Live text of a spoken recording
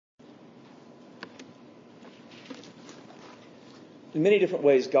In many different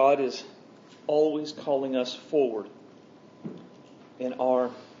ways, God is always calling us forward in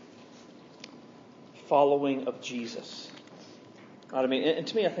our following of Jesus. Right? I mean, and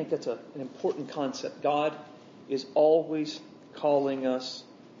to me, I think that's an important concept. God is always calling us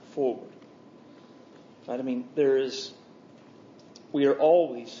forward. Right? I mean, we are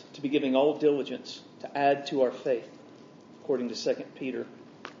always to be giving all diligence to add to our faith, according to 2 Peter.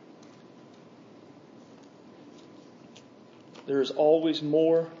 There is always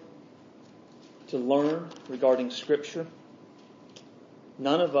more to learn regarding Scripture.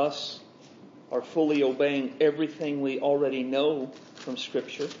 None of us are fully obeying everything we already know from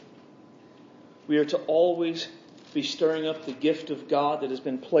Scripture. We are to always be stirring up the gift of God that has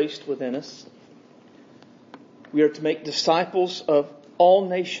been placed within us. We are to make disciples of all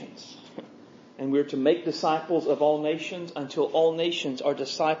nations. And we are to make disciples of all nations until all nations are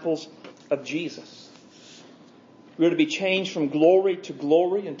disciples of Jesus. We are to be changed from glory to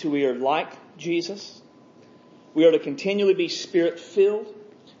glory until we are like Jesus. We are to continually be Spirit-filled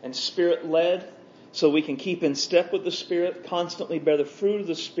and Spirit-led so we can keep in step with the Spirit, constantly bear the fruit of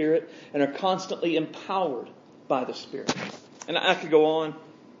the Spirit, and are constantly empowered by the Spirit. And I could go on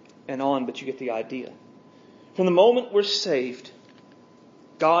and on, but you get the idea. From the moment we're saved,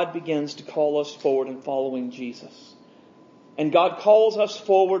 God begins to call us forward in following Jesus. And God calls us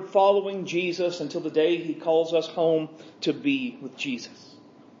forward following Jesus until the day He calls us home to be with Jesus.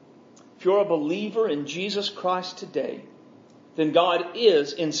 If you're a believer in Jesus Christ today, then God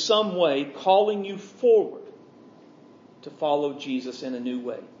is in some way calling you forward to follow Jesus in a new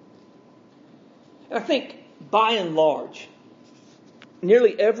way. And I think by and large,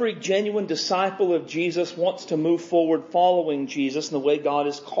 nearly every genuine disciple of Jesus wants to move forward following Jesus in the way God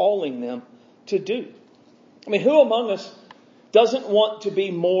is calling them to do. I mean, who among us doesn't want to be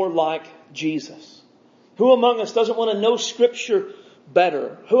more like Jesus? Who among us doesn't want to know Scripture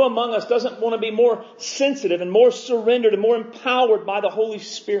better? Who among us doesn't want to be more sensitive and more surrendered and more empowered by the Holy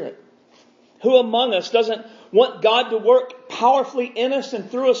Spirit? Who among us doesn't want God to work powerfully in us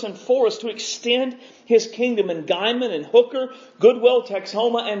and through us and for us to extend His kingdom in Guyman and Hooker, Goodwill,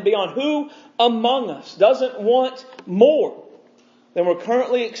 Texhoma, and beyond? Who among us doesn't want more than we're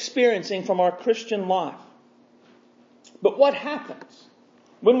currently experiencing from our Christian life? But what happens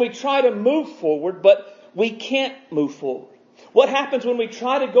when we try to move forward but we can't move forward? What happens when we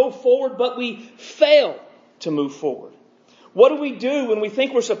try to go forward but we fail to move forward? What do we do when we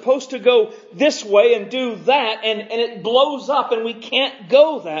think we're supposed to go this way and do that and it blows up and we can't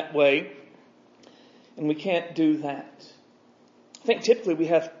go that way and we can't do that? I think typically we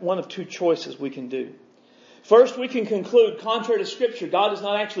have one of two choices we can do. First, we can conclude, contrary to Scripture, God is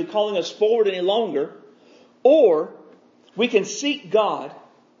not actually calling us forward any longer. Or we can seek God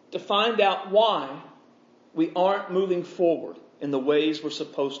to find out why we aren't moving forward in the ways we're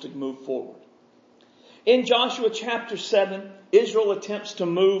supposed to move forward. In Joshua chapter 7, Israel attempts to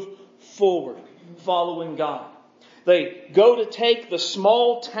move forward following God. They go to take the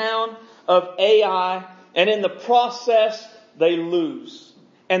small town of Ai, and in the process they lose.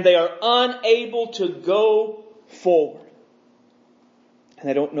 And they are unable to go forward. And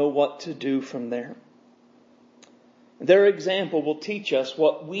they don't know what to do from there. Their example will teach us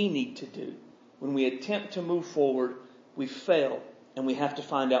what we need to do. When we attempt to move forward, we fail. And we have to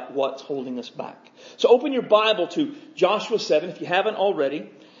find out what's holding us back. So open your Bible to Joshua 7 if you haven't already.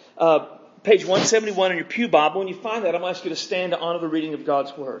 Page 171 in your pew Bible. When you find that, I'm going to ask you to stand to honor the reading of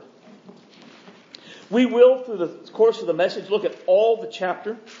God's Word. We will, through the course of the message, look at all the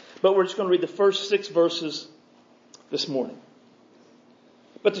chapter. But we're just going to read the first 6 verses this morning.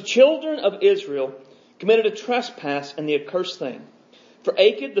 But the children of Israel committed a trespass and the accursed thing. For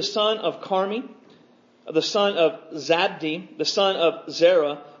Achan, the son of Carmi, the son of Zabdi, the son of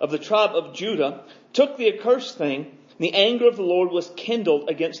Zerah, of the tribe of Judah, took the accursed thing, and the anger of the Lord was kindled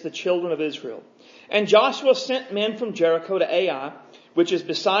against the children of Israel. And Joshua sent men from Jericho to Ai, which is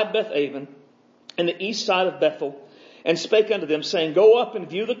beside Beth-aven, and the east side of Bethel, and spake unto them, saying, Go up and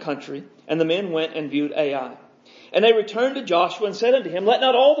view the country. And the men went and viewed Ai. And they returned to Joshua and said unto him, Let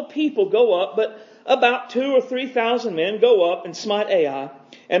not all the people go up, but about 2,000 or 3,000 men go up and smite Ai,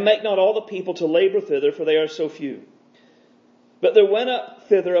 and make not all the people to labor thither, for they are so few. But there went up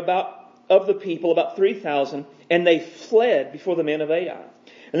thither of the people about 3,000, and they fled before the men of Ai.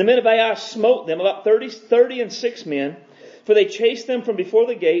 And the men of Ai smote them, about 36 men, for they chased them from before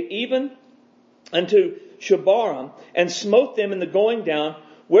the gate, even unto Shebarim, and smote them in the going down,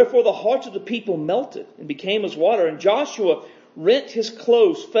 wherefore the hearts of the people melted, and became as water. And Joshua rent his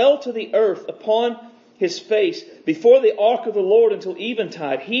clothes, fell to the earth upon his face before the ark of the Lord until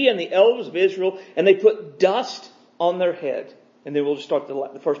eventide, he and the elders of Israel, and they put dust on their head. And then we'll just start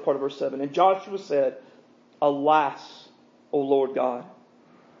the first part of verse 7. And Joshua said, Alas, O Lord God,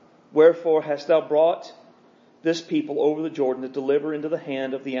 wherefore hast thou brought this people over the Jordan to deliver into the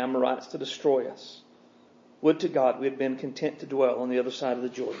hand of the Amorites to destroy us? Would to God we had been content to dwell on the other side of the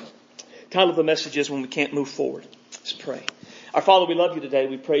Jordan. The title of the message is When We Can't Move Forward. Let's pray. Our Father, we love you today.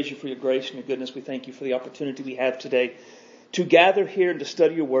 We praise you for your grace and your goodness. We thank you for the opportunity we have today to gather here and to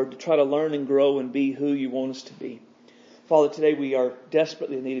study your word, to try to learn and grow and be who you want us to be. Father, today we are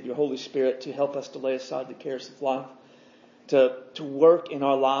desperately in need of your Holy Spirit to help us to lay aside the cares of life, to work in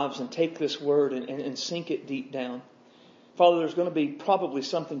our lives and take this word and sink it deep down. Father, there's going to be probably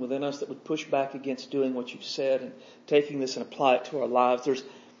something within us that would push back against doing what you've said and taking this and apply it to our lives. There's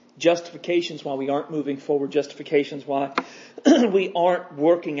justifications why we aren't moving forward, justifications why we aren't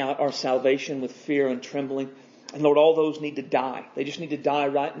working out our salvation with fear and trembling. And Lord, all those need to die. They just need to die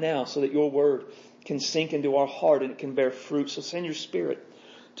right now so that your word can sink into our heart and it can bear fruit. So send your Spirit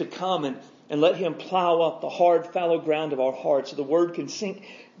to come and let him plow up the hard, fallow ground of our hearts so the word can sink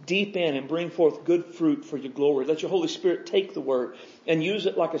deep in and bring forth good fruit for your glory. Let your Holy Spirit take the word and use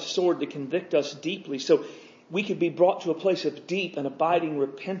it like a sword to convict us deeply so we could be brought to a place of deep and abiding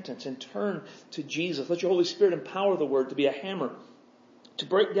repentance and turn to Jesus. Let your Holy Spirit empower the word to be a hammer to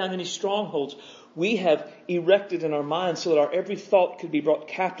break down any strongholds we have erected in our minds so that our every thought could be brought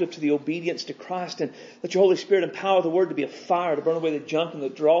captive to the obedience to Christ. And let your Holy Spirit empower the word to be a fire to burn away the junk and the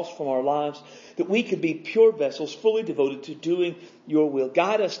dross from our lives, that we could be pure vessels fully devoted to doing your will.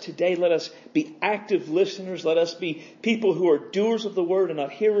 Guide us today. Let us be active listeners. Let us be people who are doers of the word and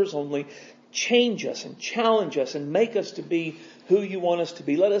not hearers only. Change us and challenge us and make us to be who you want us to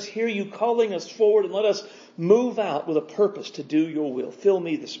be. Let us hear you calling us forward and let us move out with a purpose to do your will. Fill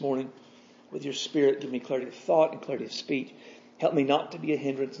me this morning with your Spirit. Give me clarity of thought and clarity of speech. Help me not to be a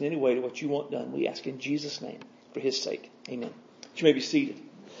hindrance in any way to what you want done. We ask in Jesus' name for his sake. Amen. You may be seated.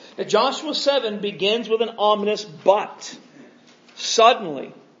 Now, Joshua 7 begins with an ominous but.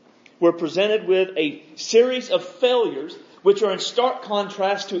 Suddenly, we're presented with a series of failures which are in stark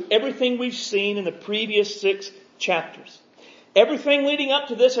contrast to everything we've seen in the previous 6 chapters. Everything leading up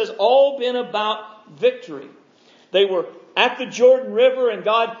to this has all been about victory. They were at the Jordan River and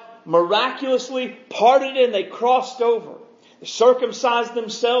God miraculously parted it and they crossed over. They circumcised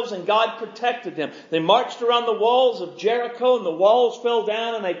themselves and God protected them. They marched around the walls of Jericho and the walls fell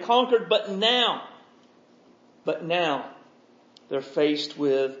down and they conquered. But now they're faced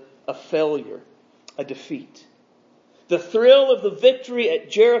with a failure, a defeat. The thrill of the victory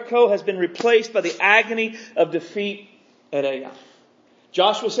at Jericho has been replaced by the agony of defeat at Ai.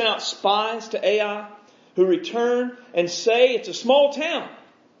 Joshua sent out spies to Ai who return and say it's a small town,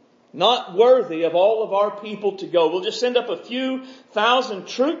 not worthy of all of our people to go. We'll just send up a few thousand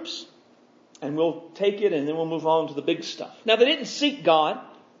troops and we'll take it and then we'll move on to the big stuff. Now they didn't seek God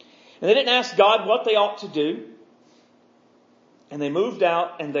and they didn't ask God what they ought to do. And they moved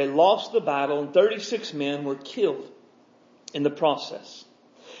out and they lost the battle and 36 men were killed in the process.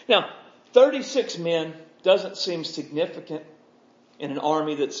 Now, 36 men doesn't seem significant in an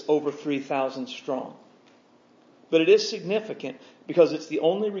army that's over 3,000 strong. But it is significant because it's the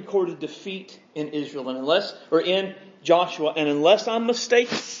only recorded defeat in Israel in Joshua. And unless I'm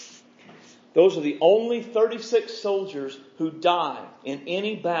mistaken, those are the only 36 soldiers who die in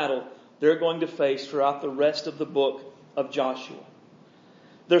any battle they're going to face throughout the rest of the book of Joshua.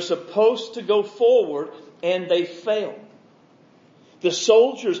 They're supposed to go forward and they fail. The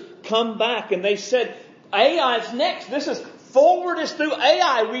soldiers come back and they said, Ai's next. This is forward is through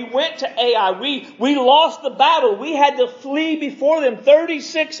Ai. We went to Ai. We lost the battle. We had to flee before them.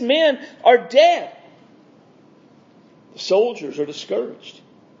 36 men are dead. The soldiers are discouraged.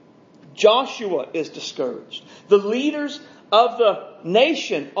 Joshua is discouraged. The leaders of the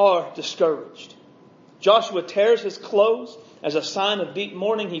nation are discouraged. Joshua tears his clothes as a sign of deep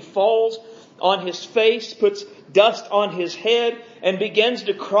mourning. He falls on his face, puts dust on his head, and begins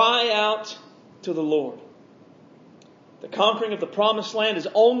to cry out to the Lord. The conquering of the promised land has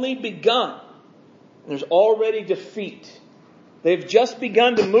only begun. And there's already defeat. They've just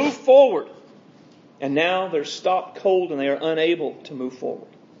begun to move forward. And now they're stopped cold and they are unable to move forward.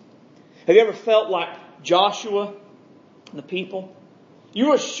 Have you ever felt like Joshua and the people? You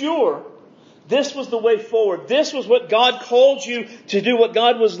were sure this was the way forward. This was what God called you to do, what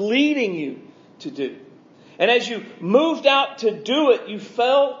God was leading you to do. And as you moved out to do it, you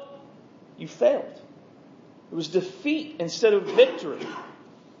failed. It was defeat instead of victory.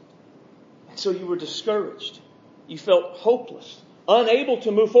 And so you were discouraged. You felt hopeless, unable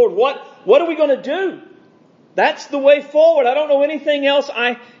to move forward. What are we going to do? That's the way forward. I don't know anything else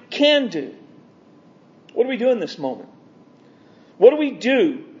I can do. What do we do in this moment? What do we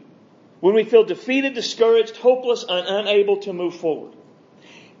do when we feel defeated, discouraged, hopeless, and unable to move forward?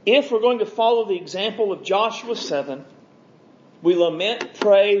 If we're going to follow the example of Joshua 7, we lament,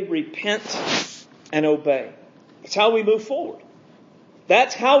 pray, repent, and obey. It's how we move forward.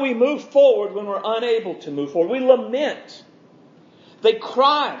 That's how we move forward when we're unable to move forward. We lament. They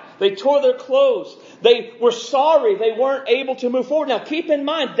cried. They tore their clothes. They were sorry they weren't able to move forward. Now keep in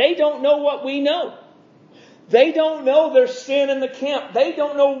mind, they don't know what we know. They don't know there's sin in the camp. They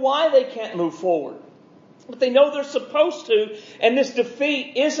don't know why they can't move forward. But they know they're supposed to, and this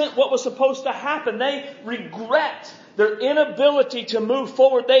defeat isn't what was supposed to happen. They regret their inability to move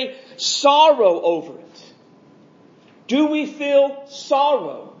forward. They sorrow over it. Do we feel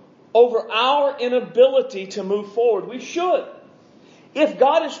sorrow over our inability to move forward? We should. If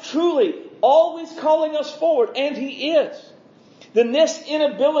God is truly always calling us forward, and He is, then this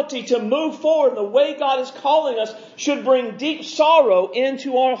inability to move forward the way God is calling us should bring deep sorrow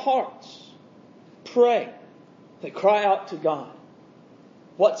into our hearts. Pray. They cry out to God.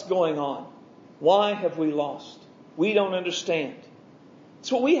 What's going on? Why have we lost? We don't understand.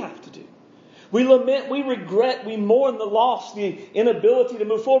 That's what we have to do. We lament, we regret, we mourn the loss, the inability to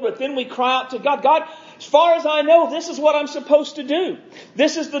move forward, but then we cry out to God. God, as far as I know, this is what I'm supposed to do.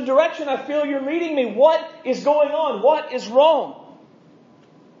 This is the direction I feel You're leading me. What is going on? What is wrong?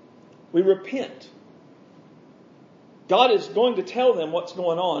 We repent. God is going to tell them what's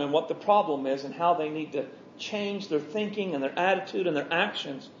going on and what the problem is and how they need to change their thinking and their attitude and their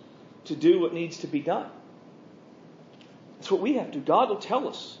actions to do what needs to be done. That's what we have to do. God will tell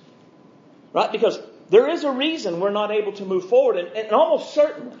us. Right? Because there is a reason we're not able to move forward. And almost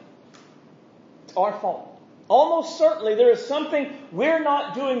certainly, it's our fault. Almost certainly there is something we're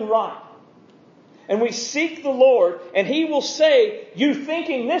not doing right. And we seek the Lord, and He will say, you're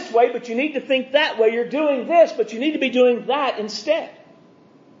thinking this way, but you need to think that way. You're doing this, but you need to be doing that instead.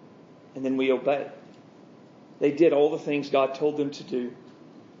 And then we obey. They did all the things God told them to do.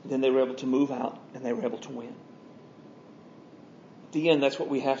 And then they were able to move out, and they were able to win. At the end, that's what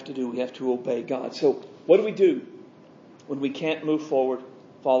we have to do. We have to obey God. So what do we do when we can't move forward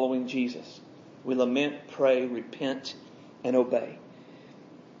following Jesus? We lament, pray, repent, and obey.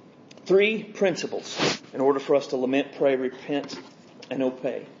 3 principles in order for us to lament, pray, repent, and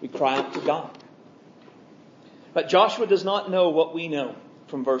obey. We cry out to God. But Joshua does not know what we know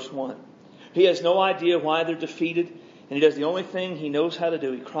from verse 1. He has no idea why they're defeated, and he does the only thing he knows how to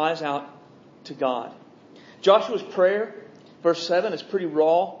do. He cries out to God. Joshua's prayer, verse 7, is pretty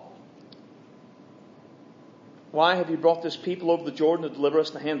raw. Why have you brought this people over the Jordan to deliver us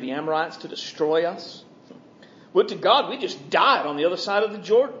in the hand of the Amorites to destroy us? Would to God we just died on the other side of the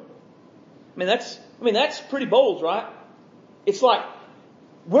Jordan. That's pretty bold, right? It's like,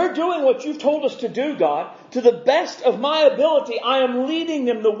 we're doing what You've told us to do, God. To the best of my ability, I am leading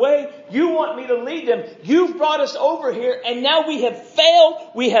them the way You want me to lead them. You've brought us over here, and now we have failed.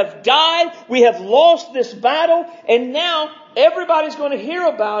 We have died. We have lost this battle. And now everybody's going to hear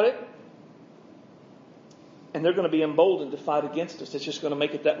about it. And they're going to be emboldened to fight against us. It's just going to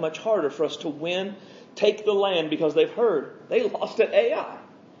make it that much harder for us to win, take the land, because they've heard they lost at Ai.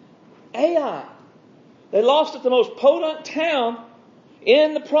 Ai. They lost at the most podunk town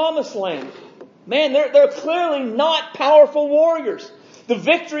in the promised land. Man, they're clearly not powerful warriors. The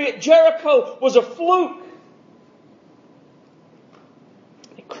victory at Jericho was a fluke.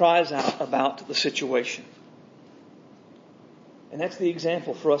 He cries out about the situation. And that's the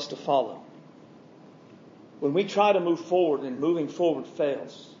example for us to follow. When we try to move forward and moving forward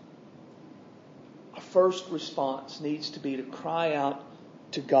fails, our first response needs to be to cry out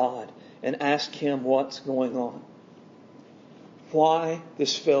to God and ask Him what's going on. Why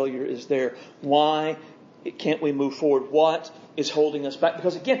this failure is there. Why can't we move forward? What is holding us back?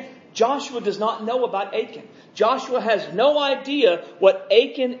 Because again, Joshua does not know about Achan. Joshua has no idea what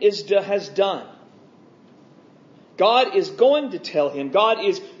Achan has done. God is going to tell him. God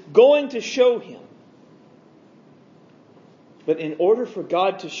is going to show him. But in order for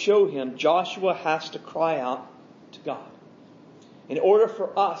God to show him, Joshua has to cry out to God. In order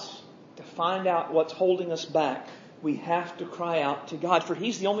for us to find out what's holding us back, we have to cry out to God, for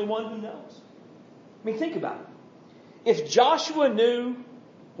He's the only one who knows. Think about it. If Joshua knew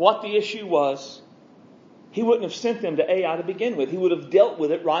what the issue was, he wouldn't have sent them to Ai to begin with. He would have dealt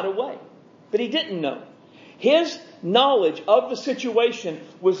with it right away. But he didn't know. His knowledge of the situation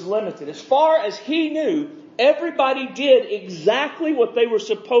was limited. As far as he knew, everybody did exactly what they were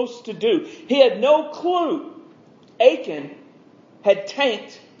supposed to do. He had no clue Achan had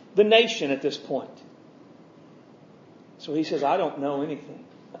tanked the nation at this point. So he says, I don't know anything.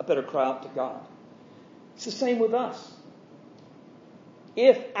 I better cry out to God. It's the same with us.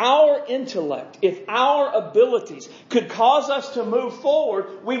 if our intellect, if our abilities could cause us to move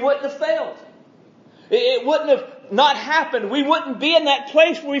forward, we wouldn't have failed. It wouldn't have not happened. We wouldn't be in that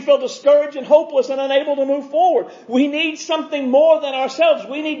place where we feel discouraged and hopeless and unable to move forward. We need something more than ourselves.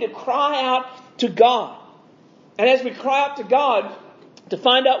 We need to cry out to God. And as we cry out to God to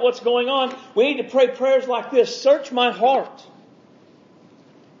find out what's going on, we need to pray prayers like this. Search my heart.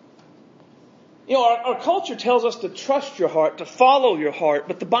 You know, our culture tells us to trust your heart, to follow your heart.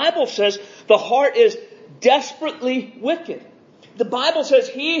 But the Bible says the heart is desperately wicked. The Bible says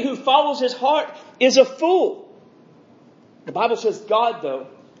he who follows his heart is a fool. The Bible says God, though,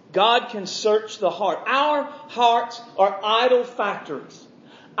 God can search the heart. Our hearts are idol factories.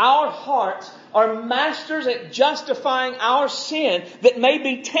 Our hearts are masters at justifying our sin that may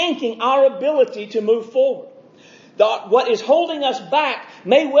be tanking our ability to move forward. What is holding us back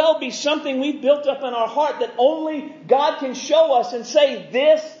may well be something we've built up in our heart that only God can show us and say,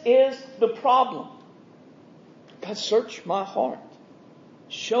 this is the problem. God, search my heart.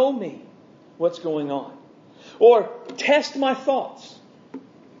 Show me what's going on. Or test my thoughts.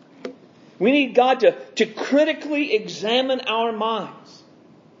 We need God to critically examine our minds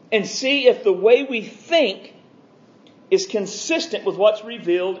and see if the way we think is consistent with what's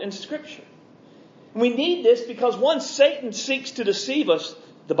revealed in Scripture. We need this because once Satan seeks to deceive us,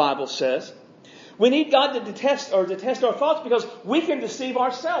 the Bible says, we need God to test our thoughts because we can deceive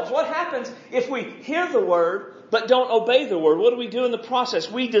ourselves. What happens if we hear the Word but don't obey the Word? What do we do in the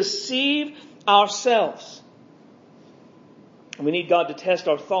process? We deceive ourselves. And we need God to test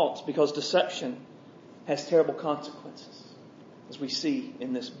our thoughts because deception has terrible consequences, as we see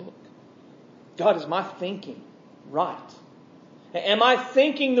in this book. God, is my thinking right? Am I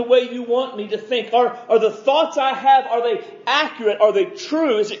thinking the way you want me to think? Are the thoughts I have, are they accurate? Are they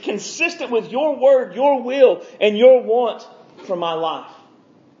true? Is it consistent with your word, your will, and your want for my life?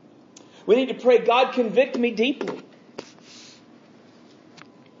 We need to pray, God, convict me deeply.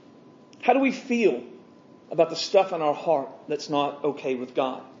 How do we feel about the stuff in our heart that's not okay with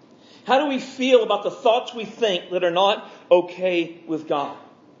God? How do we feel about the thoughts we think that are not okay with God?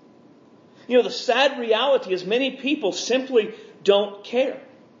 You know, the sad reality is many people simply don't care.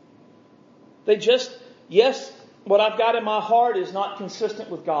 They just, yes, what I've got in my heart is not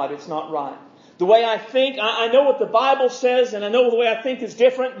consistent with God. It's not right. The way I think, I know what the Bible says, and I know the way I think is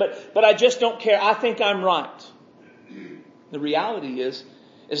different, but I just don't care. I think I'm right. The reality is,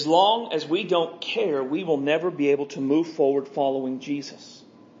 as long as we don't care, we will never be able to move forward following Jesus.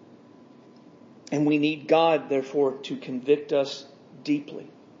 And we need God, therefore, to convict us deeply.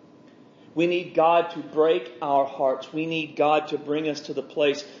 We need God to break our hearts. We need God to bring us to the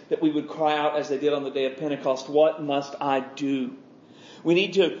place that we would cry out as they did on the day of Pentecost, what must I do? We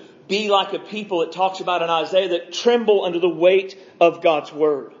need to be like a people it talks about in Isaiah that tremble under the weight of God's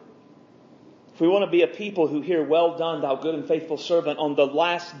word. If we want to be a people who hear, well done, thou good and faithful servant, on the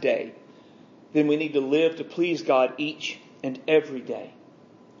last day, then we need to live to please God each and every day.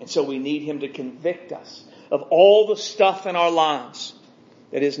 And so we need Him to convict us of all the stuff in our lives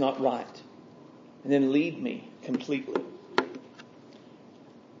that is not right. And then lead me completely.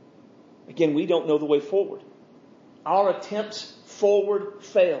 Again, we don't know the way forward. Our attempts forward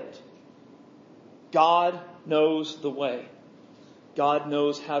failed. God knows the way. God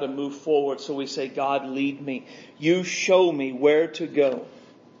knows how to move forward. So we say, God, lead me. You show me where to go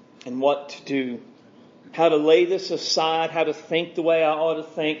and what to do. How to lay this aside. How to think the way I ought to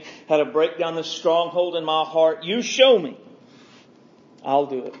think. How to break down this stronghold in my heart. You show me. I'll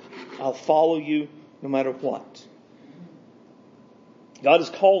do it. I'll follow you no matter what. God is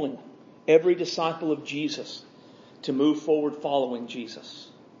calling every disciple of Jesus to move forward following Jesus.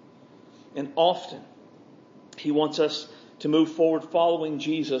 And often He wants us to move forward following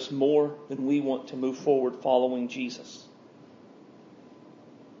Jesus more than we want to move forward following Jesus.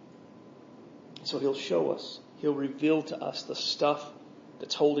 So He'll show us. He'll reveal to us the stuff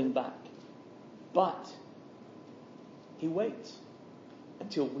that's holding back. But He waits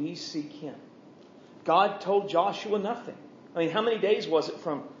until we seek Him. God told Joshua nothing. I mean, how many days was it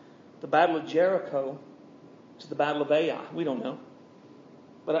from the Battle of Jericho to the Battle of Ai? We don't know.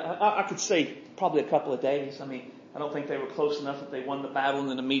 But I could say probably a couple of days. I mean, I don't think they were close enough that they won the battle and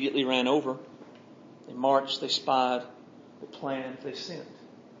then immediately ran over. They marched, they spied, they planned, they sinned.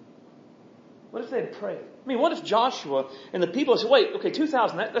 What if they had prayed? I mean, what if Joshua and the people said, wait, okay,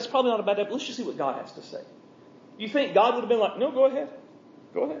 2,000, that's probably not a bad day, but let's just see what God has to say. You think God would have been like, no, go ahead.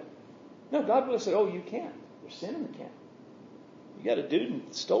 Go ahead. No, God would have said, oh, you can't. There's sin in the camp. You got a dude who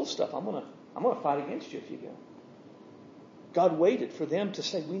stole stuff. I'm gonna fight against you if you go. God waited for them to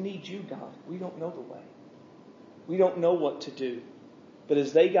say, we need you, God. We don't know the way. We don't know what to do. But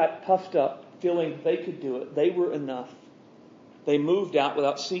as they got puffed up, feeling they could do it, they were enough. They moved out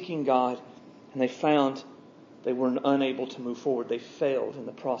without seeking God, and they found they were unable to move forward. They failed in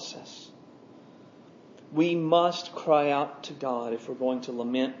the process. We must cry out to God if we're going to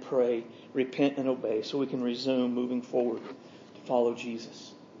lament, pray, repent, and obey, so we can resume moving forward to follow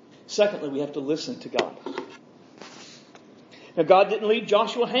Jesus. Secondly, we have to listen to God. Now, God didn't leave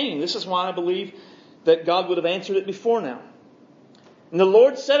Joshua hanging. This is why I believe that God would have answered it before now. And the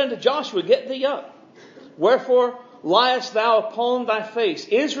Lord said unto Joshua, Get thee up. Wherefore liest thou upon thy face?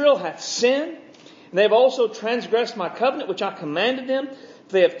 Israel hath sinned, and they have also transgressed my covenant which I commanded them.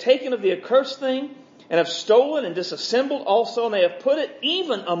 For they have taken of the accursed thing, and have stolen and disassembled also, and they have put it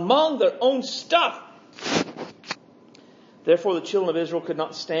even among their own stuff. Therefore the children of Israel could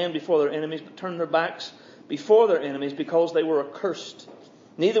not stand before their enemies, but turned their backs before their enemies, because they were accursed.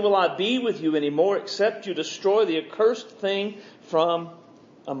 Neither will I be with you any more, except you destroy the accursed thing from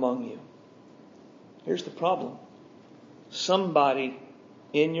among you. Here's the problem. Somebody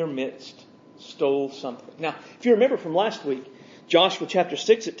in your midst stole something. Now, if you remember from last week, Joshua chapter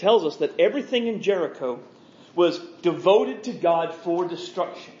 6, it tells us that everything in Jericho was devoted to God for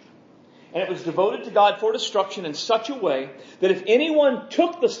destruction. And it was devoted to God for destruction in such a way that if anyone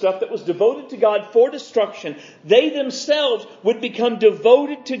took the stuff that was devoted to God for destruction, they themselves would become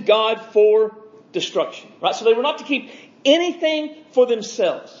devoted to God for destruction. Right? So they were not to keep anything for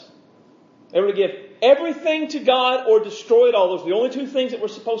themselves. They were to give everything to God or destroy it all. Those were the only two things that were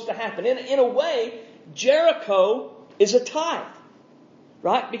supposed to happen. In a way, Jericho is a tithe.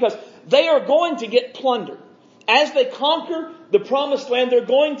 Right? Because they are going to get plundered. As they conquer the promised land, they're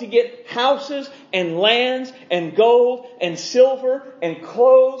going to get houses and lands and gold and silver and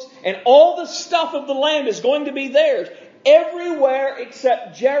clothes, and all the stuff of the land is going to be theirs everywhere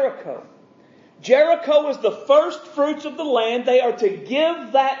except Jericho. Jericho is the first fruits of the land. They are to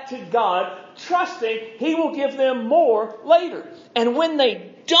give that to God, trusting He will give them more later. And when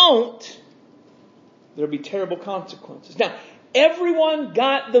they don't, there'll be terrible consequences. Now, everyone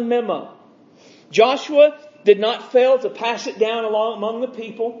got the memo. Joshua did not fail to pass it down along among the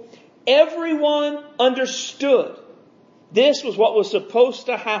people. Everyone understood this was what was supposed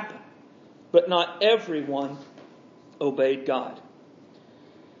to happen. But not everyone obeyed God.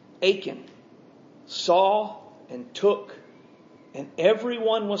 Achan saw and took, and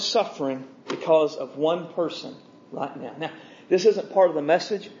everyone was suffering because of one person right now. Now, this isn't part of the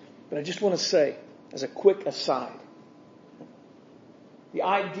message, but I just want to say, as a quick aside, the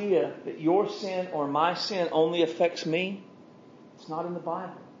idea that your sin or my sin only affects me, it's not in the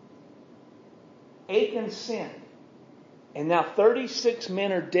Bible. Achan sinned. And now 36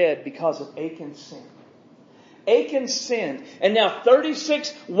 men are dead because of Achan's sin. Achan sinned. And now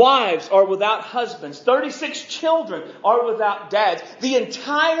 36 wives are without husbands. 36 children are without dads. The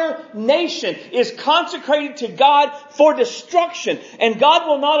entire nation is consecrated to God for destruction. And God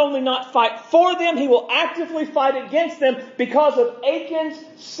will not only not fight for them, He will actively fight against them because of Achan's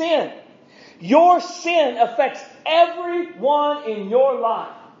sin. Your sin affects everyone in your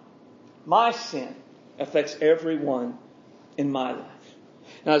life. My sin affects everyone in my life.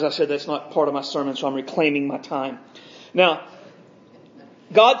 Now, as I said, that's not part of my sermon, so I'm reclaiming my time. Now,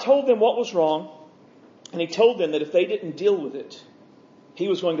 God told them what was wrong, and He told them that if they didn't deal with it, He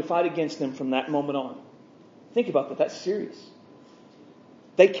was going to fight against them from that moment on. Think about that. That's serious.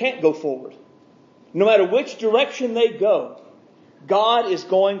 They can't go forward. No matter which direction they go, God is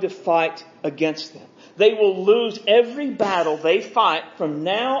going to fight against them. They will lose every battle they fight from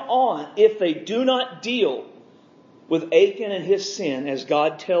now on if they do not deal with Achan and his sin as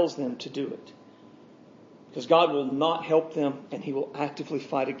God tells them to do it. Because God will not help them, and He will actively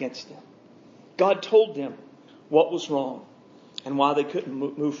fight against them. God told them what was wrong and why they couldn't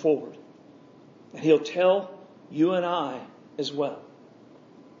move forward. And He'll tell you and I as well.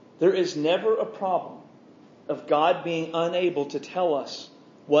 There is never a problem of God being unable to tell us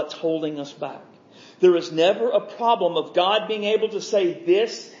what's holding us back. There is never a problem of God being able to say,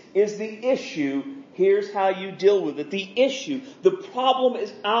 this is the issue. Here's how you deal with it. The issue, the problem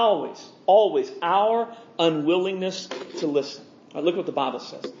is always our unwillingness to listen. All right, look what the Bible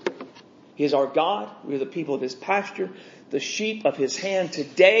says. He is our God. We are the people of His pasture, the sheep of His hand.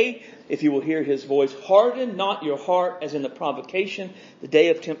 Today, if you will hear His voice, harden not your heart as in the provocation, the day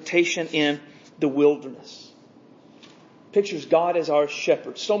of temptation in the wilderness. Pictures God as our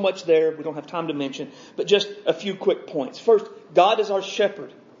shepherd. So much there we don't have time to mention, but just a few quick points. First, God is our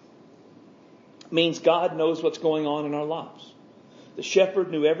shepherd. Means God knows what's going on in our lives. The shepherd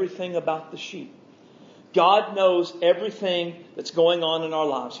knew everything about the sheep. God knows everything that's going on in our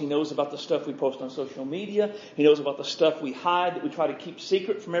lives. He knows about the stuff we post on social media. He knows about the stuff we hide, that we try to keep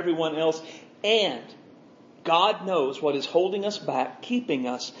secret from everyone else. And God knows what is holding us back, keeping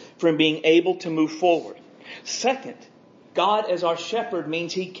us from being able to move forward. Second, God as our shepherd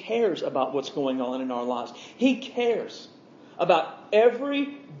means He cares about what's going on in our lives. He cares about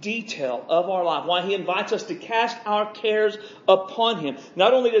every detail of our life. Why He invites us to cast our cares upon Him.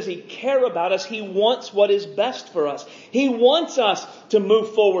 Not only does He care about us, He wants what is best for us. He wants us to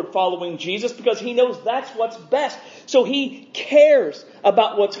move forward following Jesus because He knows that's what's best. So He cares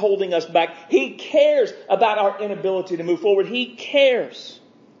about what's holding us back. He cares about our inability to move forward. He cares,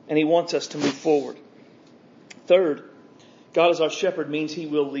 and He wants us to move forward. Third, God as our shepherd means He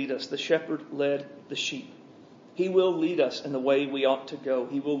will lead us. The shepherd led the sheep. He will lead us in the way we ought to go.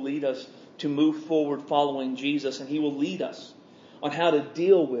 He will lead us to move forward following Jesus. And He will lead us on how to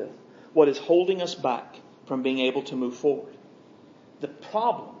deal with what is holding us back from being able to move forward. The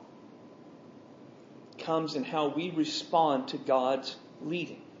problem comes in how we respond to God's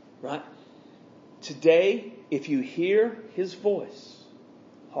leading, right? Today, if you hear His voice,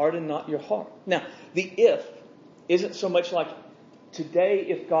 harden not your heart. Now, the if isn't so much like today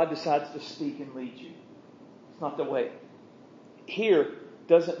if God decides to speak and lead you. It's not the way. Hear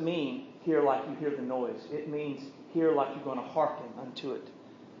doesn't mean hear like you hear the noise. It means hear like you're going to hearken unto it.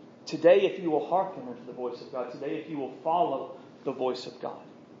 Today if you will hearken unto the voice of God, today if you will follow the voice of God,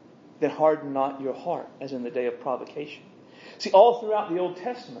 then harden not your heart, as in the day of provocation. See, all throughout the Old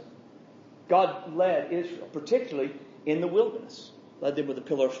Testament, God led Israel, particularly in the wilderness. Led them with a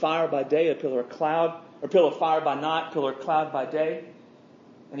pillar of fire by day, a pillar of cloud, or pillar of fire by night, pillar of cloud by day.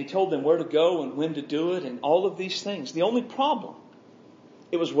 And He told them where to go and when to do it and all of these things. The only problem,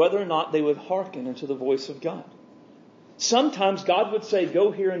 it was whether or not they would hearken unto the voice of God. Sometimes God would say,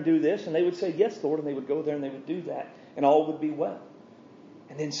 go here and do this. And they would say, yes, Lord. And they would go there and they would do that. And all would be well.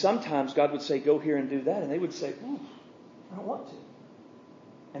 And then sometimes God would say, go here and do that. And they would say, I don't want to.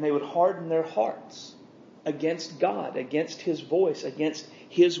 And they would harden their hearts against God, against His voice, against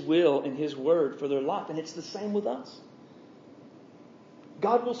His will and His word for their life. And it's the same with us.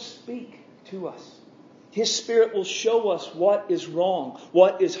 God will speak to us. His Spirit will show us what is wrong,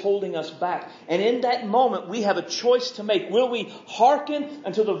 what is holding us back. And in that moment, we have a choice to make. Will we hearken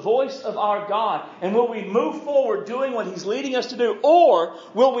unto the voice of our God? And will we move forward doing what He's leading us to do? Or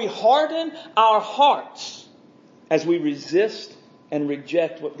will we harden our hearts as we resist and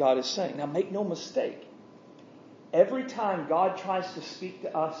reject what God is saying? Now, make no mistake. Every time God tries to speak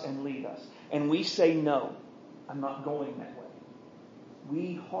to us and lead us, and we say, no, I'm not going that way,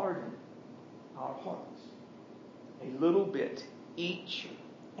 we harden our hearts a little bit each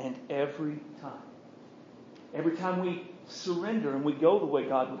and every time. Every time we surrender and we go the way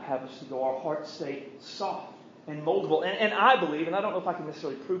God would have us to go, our hearts stay soft and moldable. And I believe, and I don't know if I can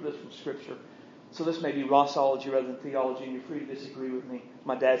necessarily prove this from Scripture, so this may be Rossology rather than theology, and you're free to disagree with me.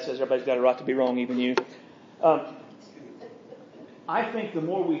 My dad says everybody's got a right to be wrong, even you. I think the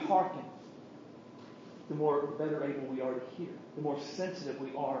more we hearken, the more better able we are to hear, the more sensitive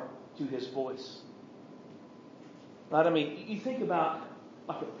we are to His voice. Right? I mean, you think about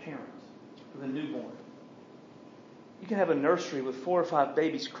like a parent with a newborn. You can have a nursery with 4 or 5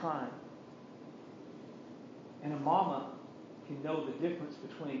 babies crying. And a mama can know the difference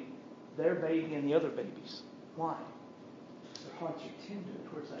between their baby and the other babies. Why? Their hearts are tender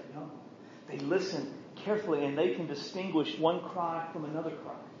towards that young one. They listen carefully and they can distinguish one cry from another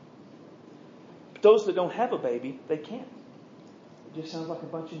cry. But those that don't have a baby, they can't. It just sounds like a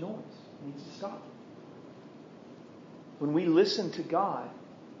bunch of noise. It needs to stop. When we listen to God,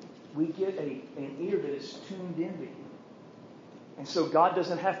 we get an ear that is tuned into Him. And so God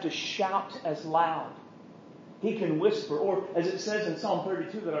doesn't have to shout as loud. He can whisper, or as it says in Psalm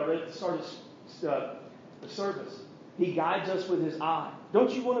 32 that I read at the start of the service, He guides us with His eye.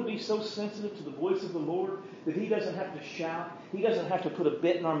 Don't you want to be so sensitive to the voice of the Lord that He doesn't have to shout? He doesn't have to put a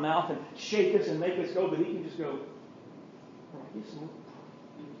bit in our mouth and shake us and make us go, but He can just go, yes, Lord.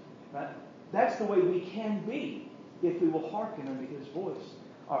 Right? That's the way we can be if we will hearken unto His voice.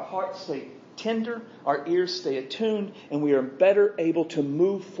 Our hearts stay tender, our ears stay attuned, and we are better able to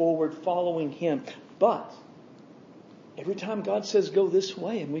move forward following Him. But every time God says go this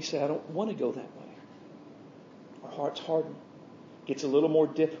way and we say I don't want to go that way, our hearts harden. It gets a little more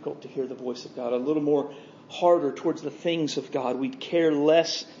difficult to hear the voice of God, a little more harder towards the things of God. We care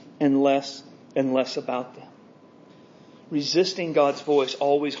less and less and less about them. Resisting God's voice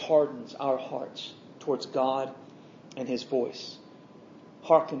always hardens our hearts towards God and His voice.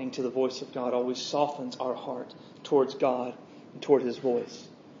 Hearkening to the voice of God always softens our heart towards God and toward His voice.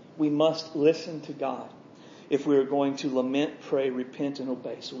 We must listen to God if we are going to lament, pray, repent, and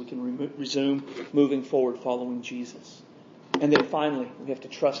obey, so we can resume moving forward following Jesus. And then finally, we have to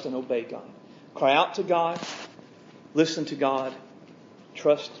trust and obey God. Cry out to God, listen to God,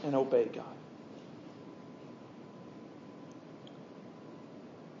 trust and obey God.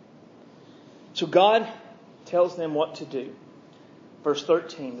 So God tells them what to do. Verse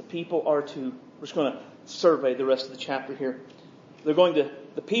 13, the people are to, we're just going to survey the rest of the chapter here.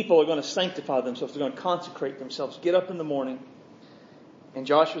 The people are going to sanctify themselves. They're going to consecrate themselves. Get up in the morning. And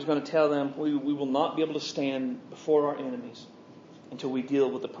Joshua's going to tell them, we will not be able to stand before our enemies until we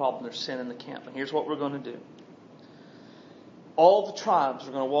deal with the problem of sin in the camp. And here's what we're going to do. All the tribes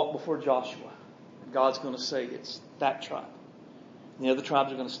are going to walk before Joshua. And God's going to say, it's that tribe. And the other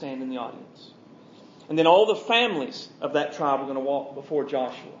tribes are going to stand in the audience. And then all the families of that tribe are going to walk before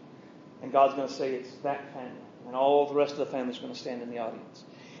Joshua. And God's going to say, it's that family. And all the rest of the family is going to stand in the audience.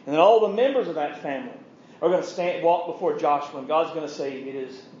 And then all the members of that family are going to walk before Joshua. And God's going to say, it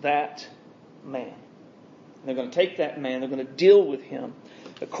is that man. And they're going to take that man. They're going to deal with him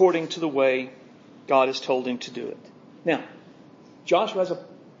according to the way God has told him to do it. Now, Joshua has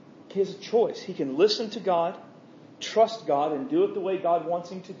a choice. He can listen to God, trust God, and do it the way God wants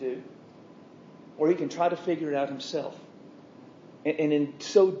him to do. Or he can try to figure it out himself. And in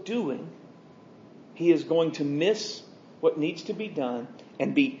so doing, he is going to miss what needs to be done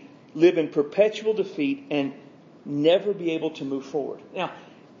and live in perpetual defeat and never be able to move forward. Now,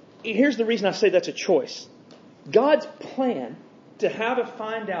 here's the reason I say that's a choice. God's plan to how to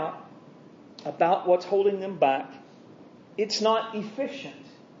find out about what's holding them back, it's not efficient,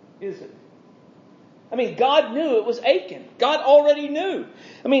 is it? I mean, God knew it was Achan. God already knew.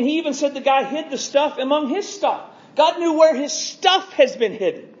 I mean, he even said the guy hid the stuff among his stuff. God knew where his stuff has been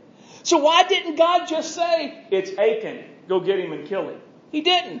hidden. So why didn't God just say, it's Achan, go get him and kill him? He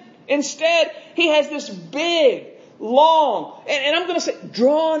didn't. Instead, he has this big, long, and I'm going to say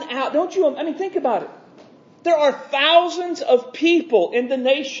drawn out. Think about it. There are thousands of people in the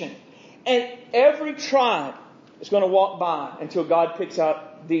nation, and every tribe is going to walk by until God picks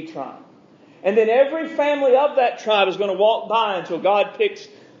out the tribe. And then every family of that tribe is going to walk by until God picks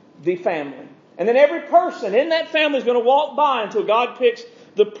the family. And then every person in that family is going to walk by until God picks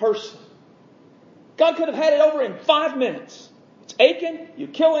the person. God could have had it over in 5 minutes. It's Achan, you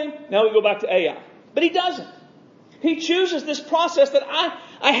kill him, now we go back to Ai. But he doesn't. He chooses this process that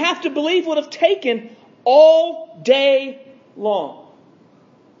I have to believe would have taken all day long.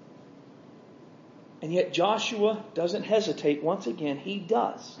 And yet Joshua doesn't hesitate. Once again, he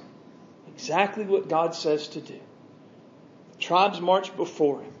does exactly what God says to do. The tribes march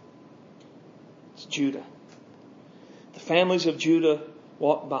before him. It's Judah. The families of Judah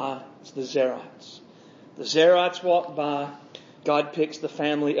walk by. It's the Zerites. The Zerites walk by. God picks the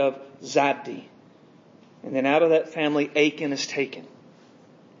family of Zabdi. And then out of that family, Achan is taken.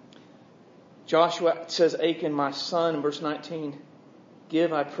 Joshua says, Achan, my son, in verse 19,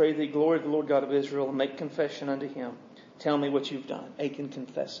 give, I pray thee, glory to the Lord God of Israel, and make confession unto him. Tell me what you've done. Achan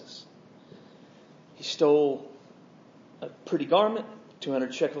confesses. He stole a pretty garment,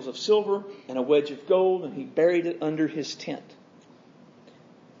 200 shekels of silver, and a wedge of gold, and he buried it under his tent.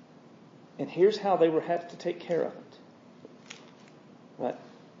 And here's how they had to take care of it. Right?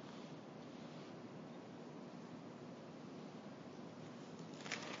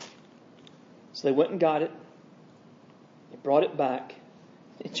 So they went and got it. They brought it back.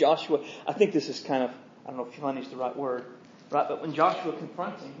 And Joshua, I think this is kind of, I don't know if funny is the right word, right? But when Joshua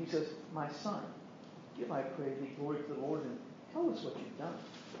confronts him, he says, my son, give, I pray thee, glory to the Lord, and tell us what you've done.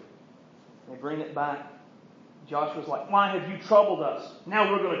 They bring it back. Joshua's like, why have you troubled us?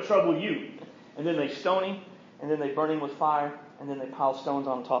 Now we're going to trouble you. And then they stone him, and then they burn him with fire, and then they pile stones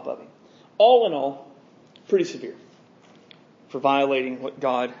on top of him. All in all, pretty severe for violating what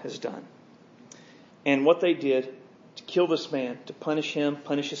God has done. And what they did to kill this man, to punish him,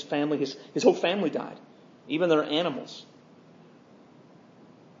 punish his family, his whole family died. Even their animals.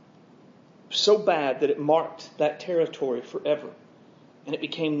 So bad that it marked that territory forever. And it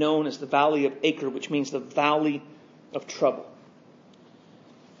became known as the Valley of Acre, which means the Valley of Trouble.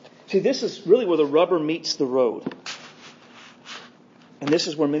 See, this is really where the rubber meets the road. And this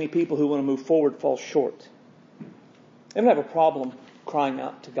is where many people who want to move forward fall short. They don't have a problem crying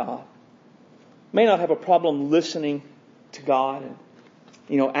out to God. May not have a problem listening to God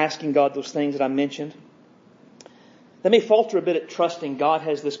and, asking God those things that I mentioned. They may falter a bit at trusting God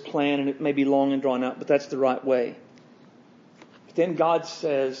has this plan and it may be long and drawn out, but that's the right way. But then God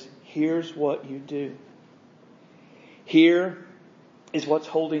says, here's what you do. Here is what's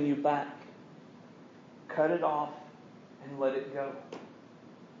holding you back. Cut it off and let it go.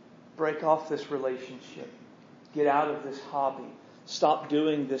 Break off this relationship. Get out of this hobby. Stop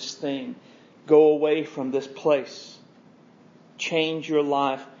doing this thing. Go away from this place. Change your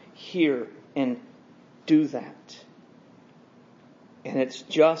life here and do that. And it's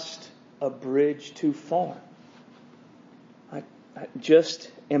just a bridge too far. I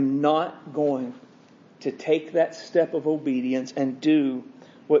just am not going to take that step of obedience and do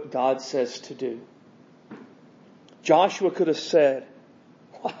what God says to do. Joshua could have said,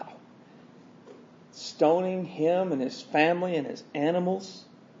 wow, stoning him and his family and his animals,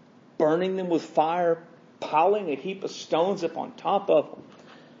 burning them with fire, piling a heap of stones up on top of them.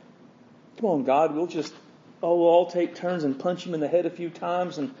 Come on, God, we'll all take turns and punch him in the head a few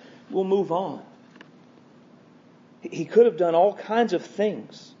times and we'll move on. He could have done all kinds of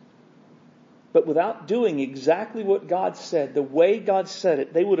things. But without doing exactly what God said, the way God said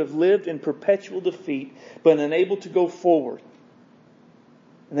it, they would have lived in perpetual defeat, but unable to go forward.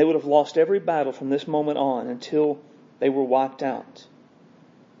 And they would have lost every battle from this moment on until they were wiped out.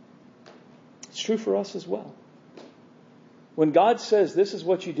 It's true for us as well. When God says this is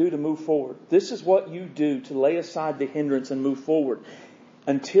what you do to move forward, this is what you do to lay aside the hindrance and move forward,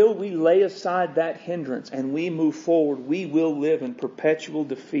 until we lay aside that hindrance and we move forward, we will live in perpetual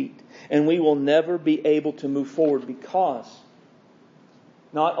defeat. And we will never be able to move forward because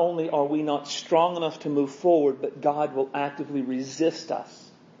not only are we not strong enough to move forward, but God will actively resist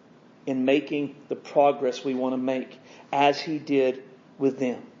us in making the progress we want to make, as He did with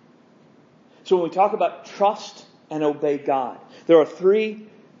them. So when we talk about trust and obey God, there are 3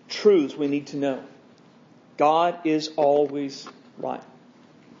 truths we need to know. God is always right.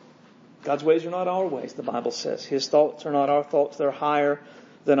 God's ways are not our ways, the Bible says. His thoughts are not our thoughts. They're higher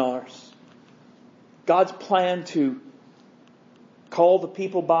than ours. God's plan to call the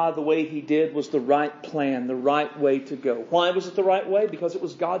people by the way He did was the right plan, the right way to go. Why was it the right way? Because it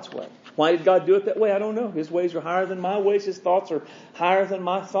was God's way. Why did God do it that way? I don't know. His ways are higher than my ways. His thoughts are higher than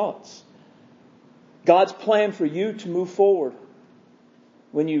my thoughts. God's plan for you to move forward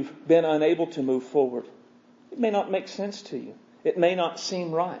when you've been unable to move forward, it may not make sense to you. It may not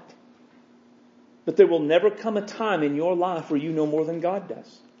seem right. But there will never come a time in your life where you know more than God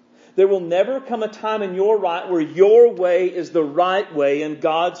does. There will never come a time in your life where your way is the right way and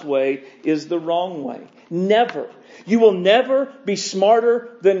God's way is the wrong way. Never. You will never be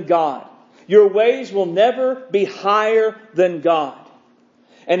smarter than God. Your ways will never be higher than God.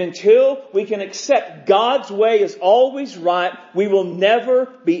 And until we can accept God's way is always right, we will never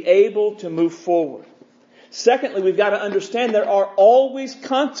be able to move forward. Secondly, we've got to understand there are always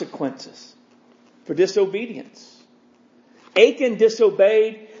consequences for disobedience. Achan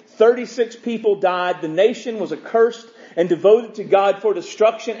disobeyed. 36 people died. The nation was accursed and devoted to God for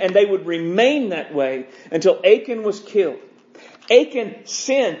destruction, and they would remain that way until Achan was killed. Achan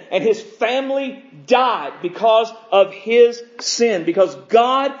sinned, and his family died because of his sin, because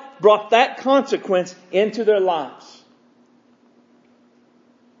God brought that consequence into their lives.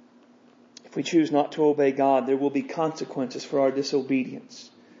 If we choose not to obey God, there will be consequences for our disobedience.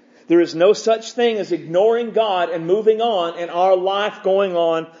 There is no such thing as ignoring God and moving on and our life going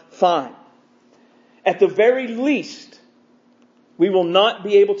on fine. At the very least, we will not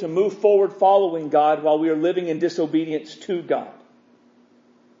be able to move forward following God while we are living in disobedience to God.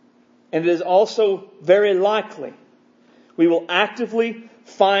 And it is also very likely we will actively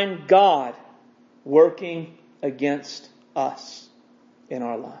find God working against us in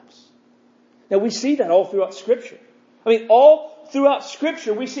our lives. Now we see that all throughout Scripture. All throughout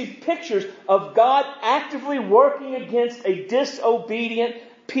Scripture, we see pictures of God actively working against a disobedient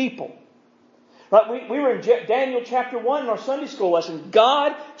people. Right? We were in Daniel chapter 1 in our Sunday school lesson.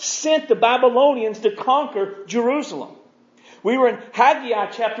 God sent the Babylonians to conquer Jerusalem. We were in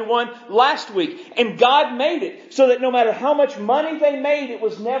Haggai chapter 1 last week, and God made it so that no matter how much money they made, it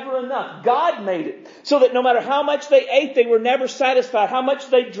was never enough. God made it so that no matter how much they ate, they were never satisfied. How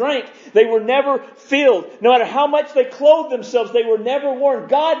much they drank, they were never filled. No matter how much they clothed themselves, they were never warm.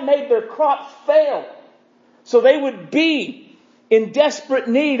 God made their crops fail so they would be in desperate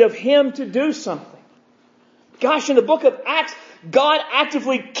need of Him to do something. Gosh, in the book of Acts, God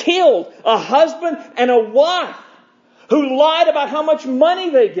actively killed a husband and a wife who lied about how much money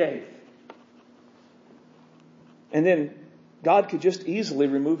they gave. And then God could just easily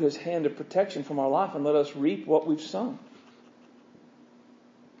remove His hand of protection from our life and let us reap what we've sown.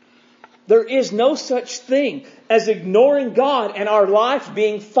 There is no such thing as ignoring God and our life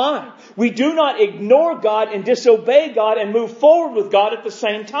being fine. We do not ignore God and disobey God and move forward with God at the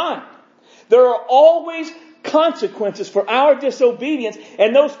same time. There are always consequences for our disobedience,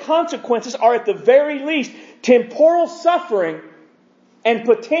 and those consequences are at the very least temporal suffering and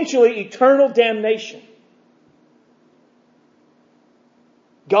potentially eternal damnation.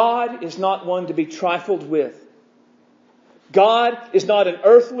 God is not one to be trifled with. God is not an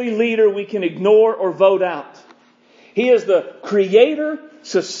earthly leader we can ignore or vote out. He is the creator,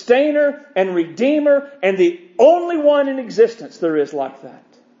 sustainer, and redeemer, and the only one in existence there is like that.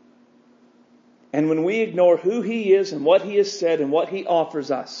 And when we ignore who He is and what He has said and what He offers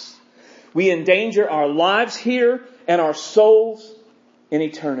us, we endanger our lives here and our souls in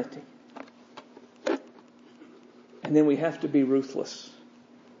eternity. And then we have to be ruthless.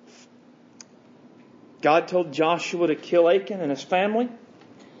 God told Joshua to kill Achan and his family.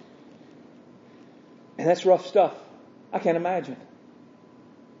 And that's rough stuff. I can't imagine.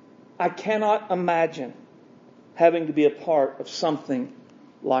 I cannot imagine having to be a part of something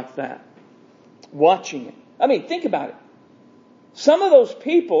like that. Watching it. I mean, think about it. Some of those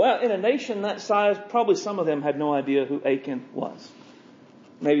people, in a nation that size, probably some of them had no idea who Achan was.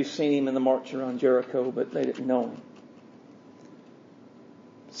 Maybe seen him in the march around Jericho, but they didn't know him.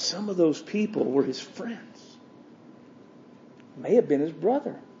 Some of those people were his friends. May have been his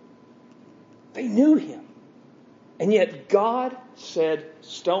brother. They knew him. And yet God said,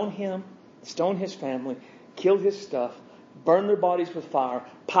 stone him, stone his family, kill his stuff, burn their bodies with fire,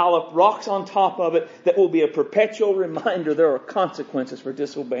 pile up rocks on top of it that will be a perpetual reminder there are consequences for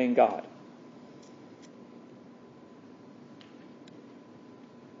disobeying God.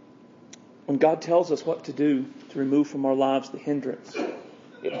 When God tells us what to do to remove from our lives the hindrance,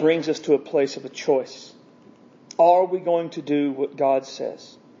 it brings us to a place of a choice. Are we going to do what God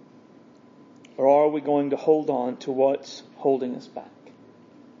says? Or are we going to hold on to what's holding us back?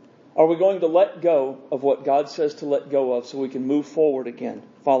 Are we going to let go of what God says to let go of so we can move forward again,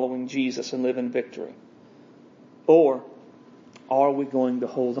 following Jesus and live in victory? Or are we going to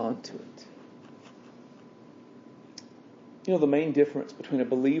hold on to it? You know, the main difference between a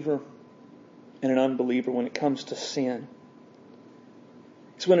believer and an unbeliever when it comes to sin.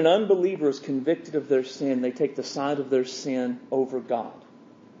 So when an unbeliever is convicted of their sin, they take the side of their sin over God.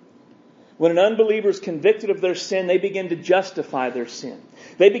 When an unbeliever is convicted of their sin, they begin to justify their sin.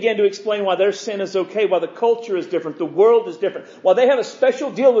 They begin to explain why their sin is okay, why the culture is different, the world is different, why they have a special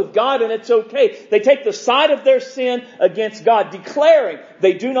deal with God and it's okay. They take the side of their sin against God, declaring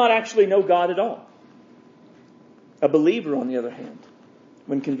they do not actually know God at all. A believer, on the other hand,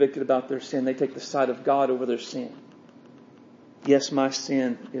 when convicted about their sin, they take the side of God over their sin. Yes, my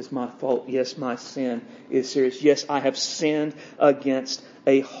sin is my fault. Yes, my sin is serious. Yes, I have sinned against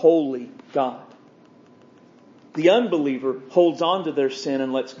a holy God. The unbeliever holds on to their sin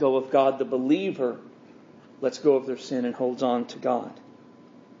and lets go of God. The believer lets go of their sin and holds on to God.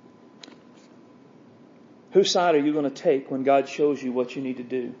 Whose side are you going to take when God shows you what you need to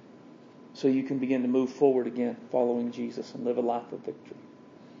do so you can begin to move forward again following Jesus and live a life of victory?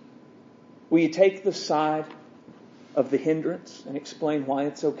 Will you take the side of the hindrance and explain why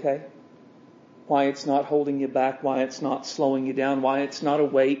it's okay? Why it's not holding you back, why it's not slowing you down, why it's not a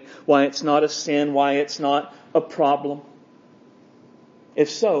weight, why it's not a sin, why it's not a problem? If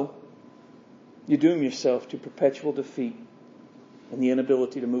so, you doom yourself to perpetual defeat and the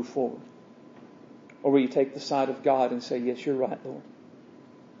inability to move forward. Or will you take the side of God and say, yes, you're right, Lord.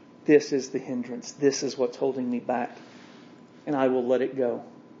 This is the hindrance. This is what's holding me back. And I will let it go.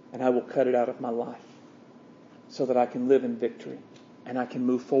 And I will cut it out of my life so that I can live in victory and I can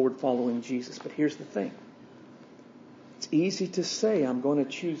move forward following Jesus. But here's the thing. It's easy to say, I'm going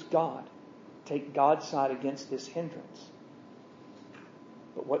to choose God. Take God's side against this hindrance.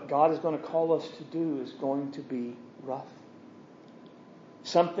 But what God is going to call us to do is going to be rough.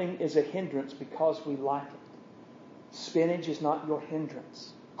 Something is a hindrance because we like it. Spinach is not your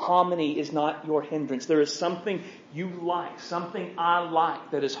hindrance. Hominy is not your hindrance. There is something you like, something I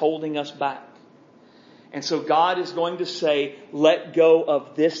like that is holding us back. And so God is going to say, let go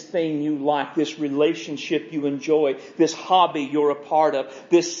of this thing you like, this relationship you enjoy, this hobby you're a part of,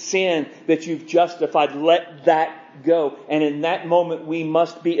 this sin that you've justified. Let that go. And in that moment, we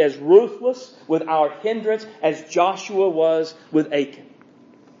must be as ruthless with our hindrance as Joshua was with Achan.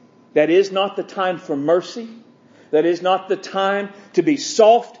 That is not the time for mercy. That is not the time to be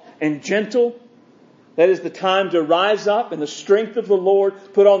soft and gentle. That is the time to rise up in the strength of the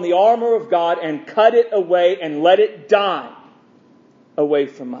Lord, put on the armor of God and cut it away and let it die away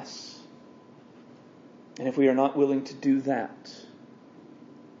from us. And if we are not willing to do that,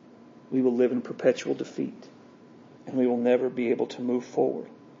 we will live in perpetual defeat and we will never be able to move forward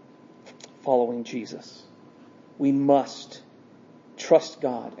following Jesus. We must trust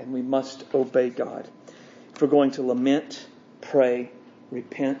God and we must obey God. If we're going to lament, pray,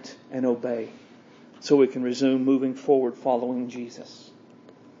 repent, and obey, so we can resume moving forward following Jesus.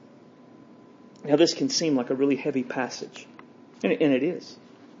 Now this can seem like a really heavy passage. And it is.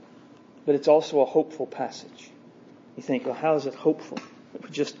 but it's also a hopeful passage. You think, well, how is it hopeful? We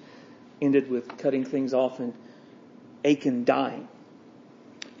just ended with cutting things off and Achan dying.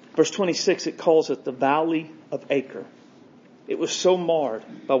 Verse 26, it calls it the Valley of Achor. It was so marred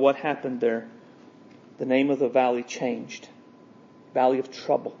by what happened there, the name of the valley changed. Valley of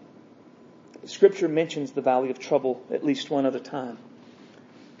Trouble. The Scripture mentions the Valley of Trouble at least one other time.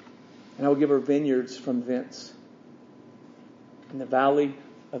 And I will give her vineyards from thence. In the Valley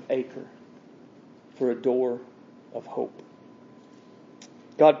of Achor for a door of hope.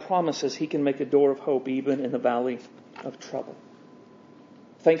 God promises He can make a door of hope even in the valley of trouble.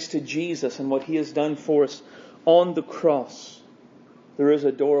 Thanks to Jesus and what He has done for us on the cross, there is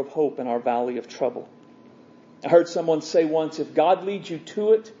a door of hope in our valley of trouble. I heard someone say once, if God leads you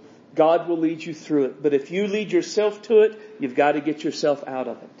to it, God will lead you through it. But if you lead yourself to it, you've got to get yourself out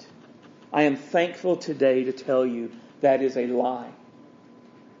of it. I am thankful today to tell you that is a lie.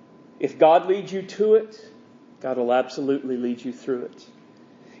 If God leads you to it, God will absolutely lead you through it.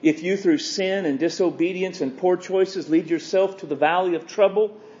 If you through sin and disobedience and poor choices lead yourself to the valley of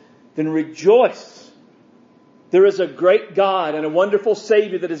trouble, then rejoice. There is a great God and a wonderful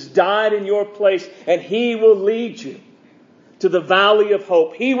Savior that has died in your place, and He will lead you to the valley of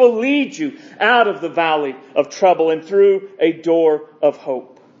hope. He will lead you out of the valley of trouble and through a door of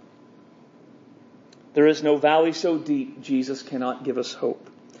hope. There is no valley so deep Jesus cannot give us hope.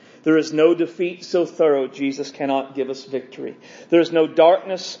 There is no defeat so thorough Jesus cannot give us victory. There is no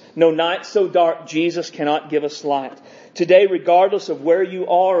darkness, no night so dark Jesus cannot give us light. Today, regardless of where you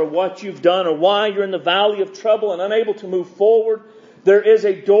are or what you've done or why you're in the valley of trouble and unable to move forward, there is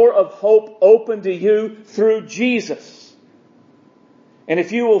a door of hope open to you through Jesus. And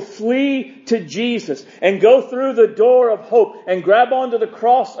if you will flee to Jesus and go through the door of hope and grab onto the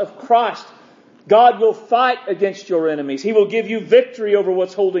cross of Christ, God will fight against your enemies. He will give you victory over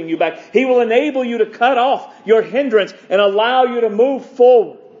what's holding you back. He will enable you to cut off your hindrance and allow you to move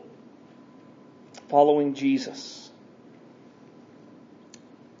forward, following Jesus.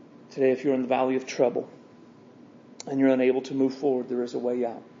 Today, if you're in the valley of trouble and you're unable to move forward, there is a way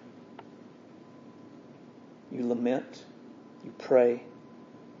out. You lament, you pray,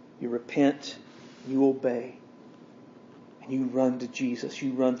 you repent, you obey. And you run to Jesus.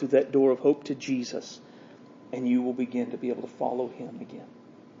 You run through that door of hope to Jesus. And you will begin to be able to follow Him again.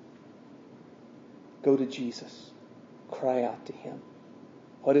 Go to Jesus. Cry out to Him.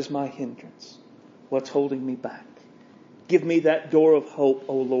 What is my hindrance? What's holding me back? Give me that door of hope,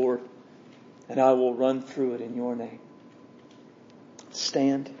 O Lord, and I will run through it in Your name.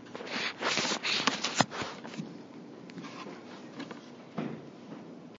 Stand.